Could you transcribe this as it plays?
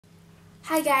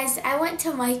Hi guys, I went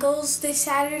to Michael's this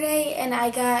Saturday and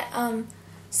I got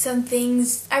some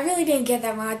things. I really didn't get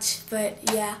that much, but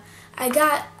yeah. I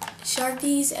got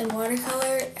Sharpies and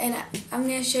watercolor, and I'm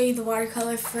going to show you the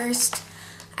watercolor first.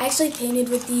 I actually painted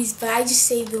with these, but I just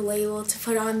saved the label to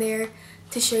put on there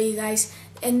to show you guys.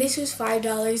 And this was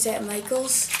 $5 at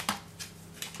Michael's.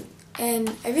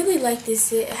 And I really like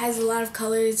this. It has a lot of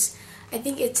colors. I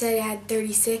think it said it had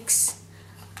 36.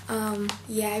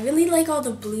 Yeah, I really like all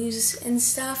the blues and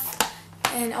stuff.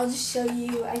 And I'll just show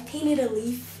you. I painted a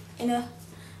leaf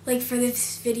like for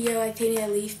this video, I painted a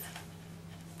leaf.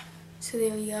 So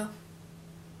there we go.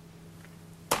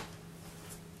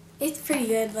 It's pretty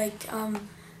good. Like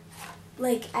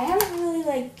I haven't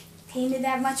really painted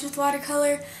that much with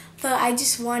watercolor, but I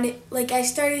just wanted, I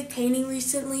started painting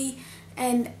recently,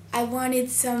 and I wanted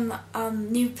some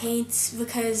new paints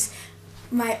because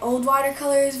my old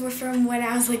watercolors were from when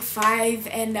I was 5,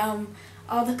 and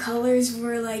all the colors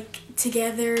were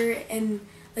together and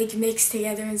mixed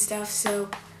together and stuff. So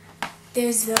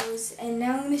there's those. And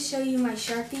now I'm going to show you my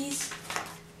Sharpies.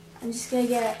 I'm just going to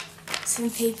get some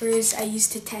papers I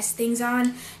used to test things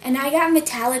on. And I got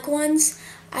metallic ones.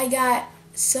 I got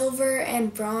silver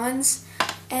and bronze.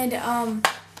 And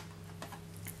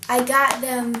I got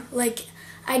them,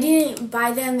 I didn't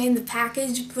buy them in the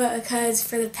package, but because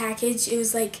for the package it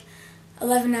was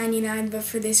 $11.99, but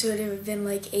for this it would have been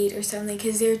 $8 or something,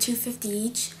 because they were $2.50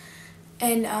 each.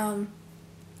 And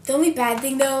the only bad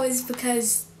thing though is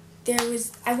because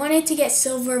I wanted to get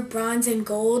silver, bronze, and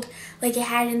gold like it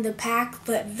had in the pack,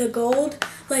 but the gold,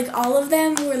 all of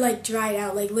them were dried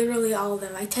out, literally all of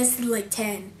them. I tested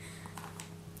 10,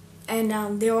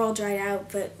 and they were all dried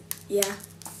out, but yeah.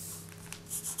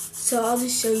 So I'll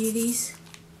just show you these.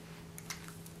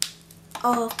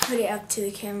 I'll put it up to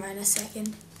the camera in a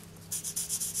second.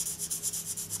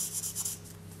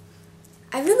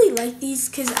 I really like these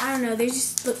because, I don't know, they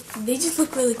just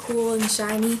look really cool and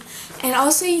shiny. And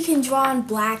also you can draw on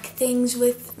black things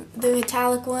with the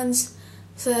metallic ones,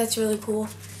 so that's really cool.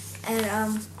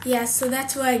 And yeah, so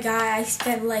that's what I got. I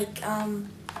spent I don't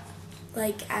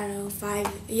know,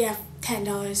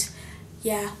 $10.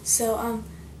 Yeah, so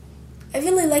I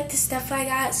really like the stuff I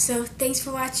got, so thanks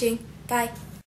for watching. Bye.